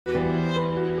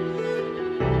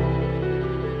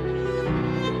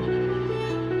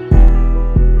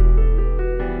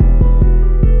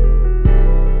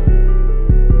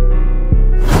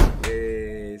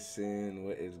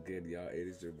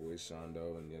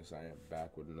Yes, I am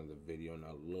back with another video.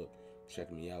 Now look,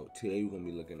 check me out. Today we're gonna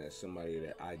be looking at somebody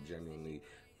that I genuinely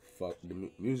fuck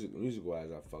the music wise.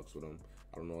 I fucks with him.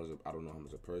 I don't know him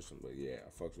as a person, but yeah, I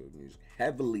fucks with music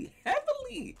heavily.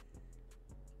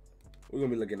 We're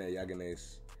gonna be looking at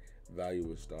Yungeen's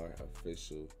Valuable Star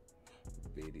official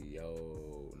video.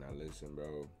 Now listen,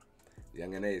 bro.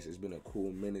 Yungeen, it's been a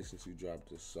cool minute since you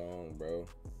dropped a song, bro.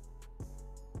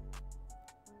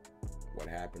 What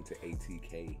happened to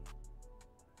ATK?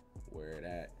 Where it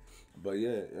at? But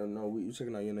yeah, you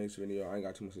checking out Yungeen's video. I ain't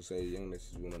got too much to say. Yungeen is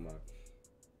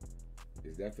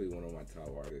definitely one of my top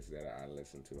artists that I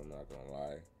listen to. I'm not gonna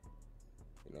lie.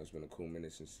 You know, it's been a cool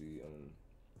minute since he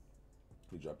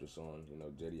dropped a song. You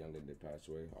know, Jetty Yungeen did pass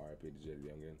away. R.I.P. to Jetty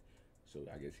Yungeen. So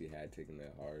I guess he had taken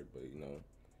that hard, but you know,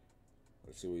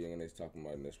 let's see what Yungeen is talking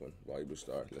about in this one. Valuable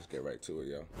Star. Let's get right to it,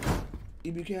 yo.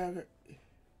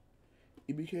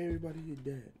 EBK, everybody, you're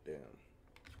dead. Damn.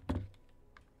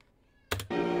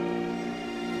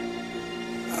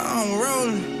 I'm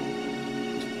rolling.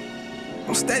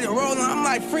 I'm steady rolling. I'm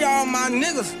like, free all my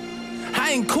niggas.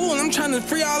 I ain't cool. I'm trying to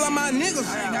free all of my niggas.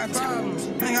 I ain't got time.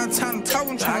 I ain't got time to talk.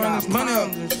 I'm trying to run this money up.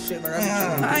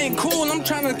 I ain't cool. I'm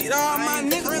trying to get all my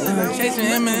niggas. I'm chasing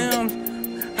M&M's.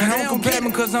 And don't compare me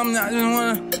because I'm not just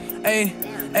wanna.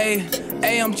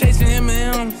 I'm chasing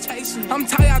M&M's. I'm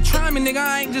tired, y'all trying me, nigga.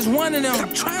 I ain't just one of them.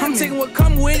 I'm taking what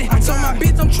come with it. I told my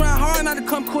bitch I'm trying hard not to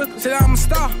come quick. Said I'm a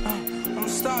star. I'm a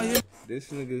star, yeah.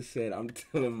 This nigga said I'm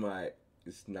telling I'm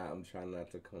trying not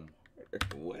to come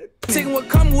hard. What? Taking what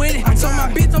come with it. I told my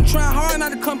bitch I'm trying hard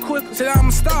not to come quick. Said I'm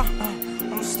a star.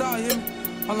 I'm a star, yeah.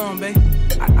 Hold on, babe.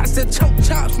 I said choke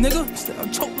chops, nigga. Still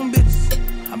choke them bitches.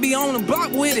 I be on the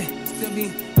block with it. Still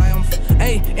be like I'm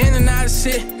in and out of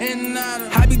shit, in and out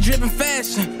of. I be dripping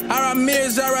fashion. I ride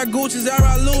mirrors, I ride Gucci's, I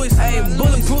ride Louis.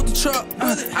 Bulletproof the truck.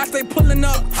 I stay pulling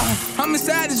up. I'm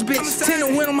inside this bitch.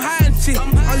 Tending when I'm hiding shit.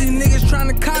 All these niggas trying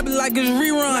to copy like it's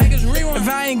rerun. If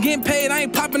I ain't getting paid, I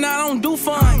ain't popping out, I don't do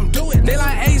fun. They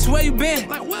like, Ace, where you been?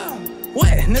 Like, well, what,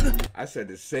 nigga? I said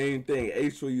the same thing.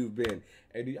 Ace, where you been?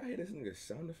 Hey, do y'all hear this nigga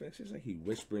sound effects? It's like he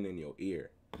whispering in your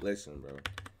ear. Listen, bro.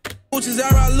 Gucci's, I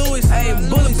ride Louis.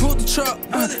 Bulletproof the truck.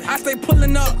 I stay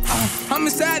pulling up. I'm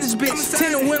inside this bitch.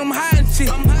 Tending when I'm hiding shit.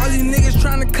 All these niggas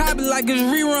trying to copy like it's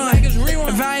rerun.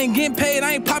 If I ain't getting paid,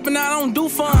 I ain't popping out, I don't do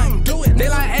fun. They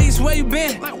like, Ace, where you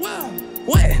been? Like, well,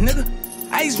 what, nigga?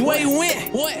 Ace, where you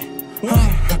went? What?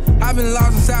 I've been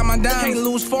lost inside my dime. Can't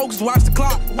lose focus, watch the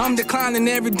clock. I'm declining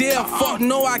every deal. Fuck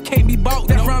no, I can't be bought.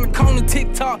 That's around the corner,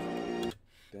 TikTok.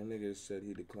 That nigga said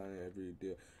he declining every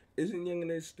deal. Isn't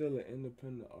Yungeen still an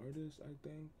independent artist, I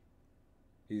think?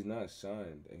 He's not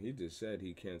signed, and he just said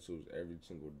he cancels every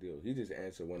single deal. He just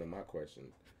answered one of my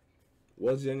questions.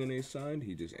 Was Yungeen signed?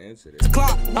 He just answered it.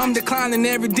 Clock, I'm declining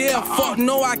every deal. Fuck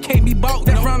no, I can't be bought.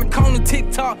 That's around the corner,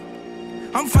 TikTok.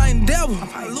 I'm fighting devil.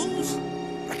 I lose.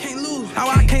 I can't lose.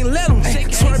 I can't let them.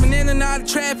 Swerving in and out of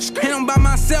traffic, and I'm by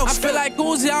myself. I feel like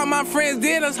Uzi, all my friends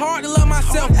did. It's hard to love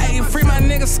myself. Hey, free my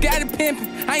nigga scattered pimping.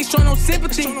 I ain't showing no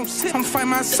sympathy. I'm fighting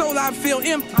my soul, I feel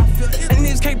empty. And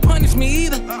niggas can't punish me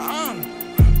either.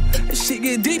 This shit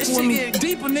get deeper with me. Get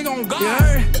deeper, nigga, on God. You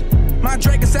heard? My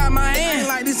Drake inside my hand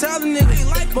like this other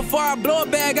nigga. Before I blow a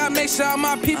bag, I make sure all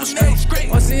my people straight.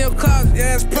 What's in your closet?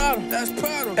 Yeah, that's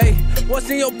Prada. Hey, what's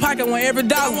in your pocket? I want every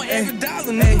dollar. I want every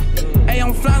dollar, nigga. Hey,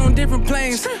 I'm flying on different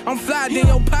planes. I'm flying than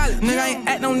your pilot. Nigga, I ain't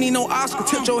act, don't need no Oscar.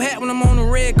 Tilt your hat when I'm on the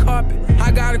red carpet.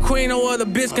 I got a queen, no other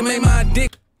bitch can make my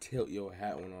dick. Tilt your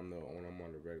hat when I'm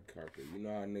on the red carpet. You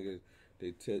know how niggas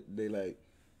they like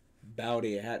bow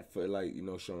their hat for, like, you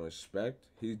know, showing respect.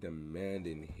 He's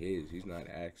demanding his. He's not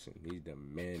asking. He's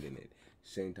demanding it.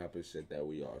 Same type of shit that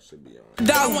we all should be on.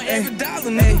 I want every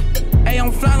dollar, nigga. Hey,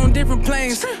 I'm flying on different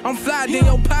planes. I'm flying than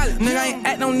your pilot. Nigga, I ain't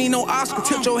act, don't need no Oscar.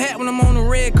 Tilt your hat when I'm on the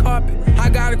red carpet. I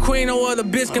got a queen, no other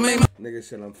bitch can make my nigga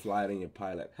said I'm flying than your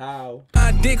pilot. How?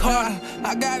 My dick harder.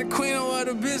 I got a queen, no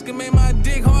other bitch can make my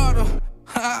dick harder.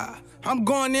 I'm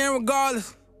going in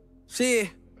regardless.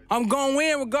 Shit, I'm going to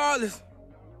win regardless.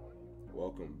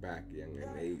 Welcome back,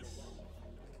 Yungeen Ace.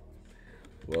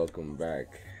 Welcome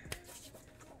back.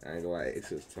 I ain't gonna lie,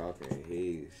 Ace was talking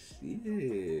his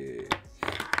shit.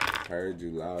 Heard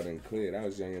you loud and clear. That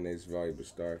was Yungeen Ace's Valuable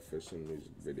Star official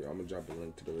music video. I'm gonna drop a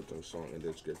link to the original song in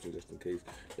the description just in case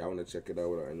y'all wanna check it out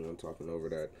without anyone talking over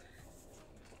that.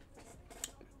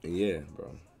 And yeah,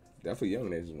 bro. Definitely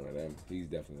Yungeen Ace is one of them. He's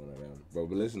definitely one of them. Bro,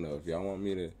 but listen though, if y'all want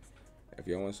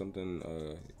something,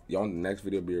 y'all want the next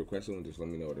video be requested, just let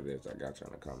me know what it is. I got you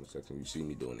in the comment section. You see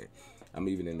me doing it. I'm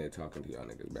even in there talking to y'all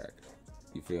niggas back.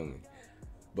 You feel me?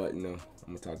 But, you know, I'm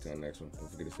going to talk to y'all next one. Don't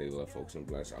forget to stay love, folks, and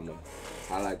bless. I'm going to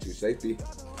highlight you. Safety.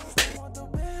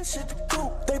 Shit to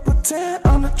do. They pretend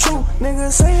I'm the truth.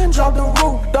 Niggas saying drop the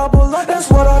roof. Double up, that's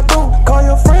what I do. Call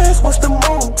your friend.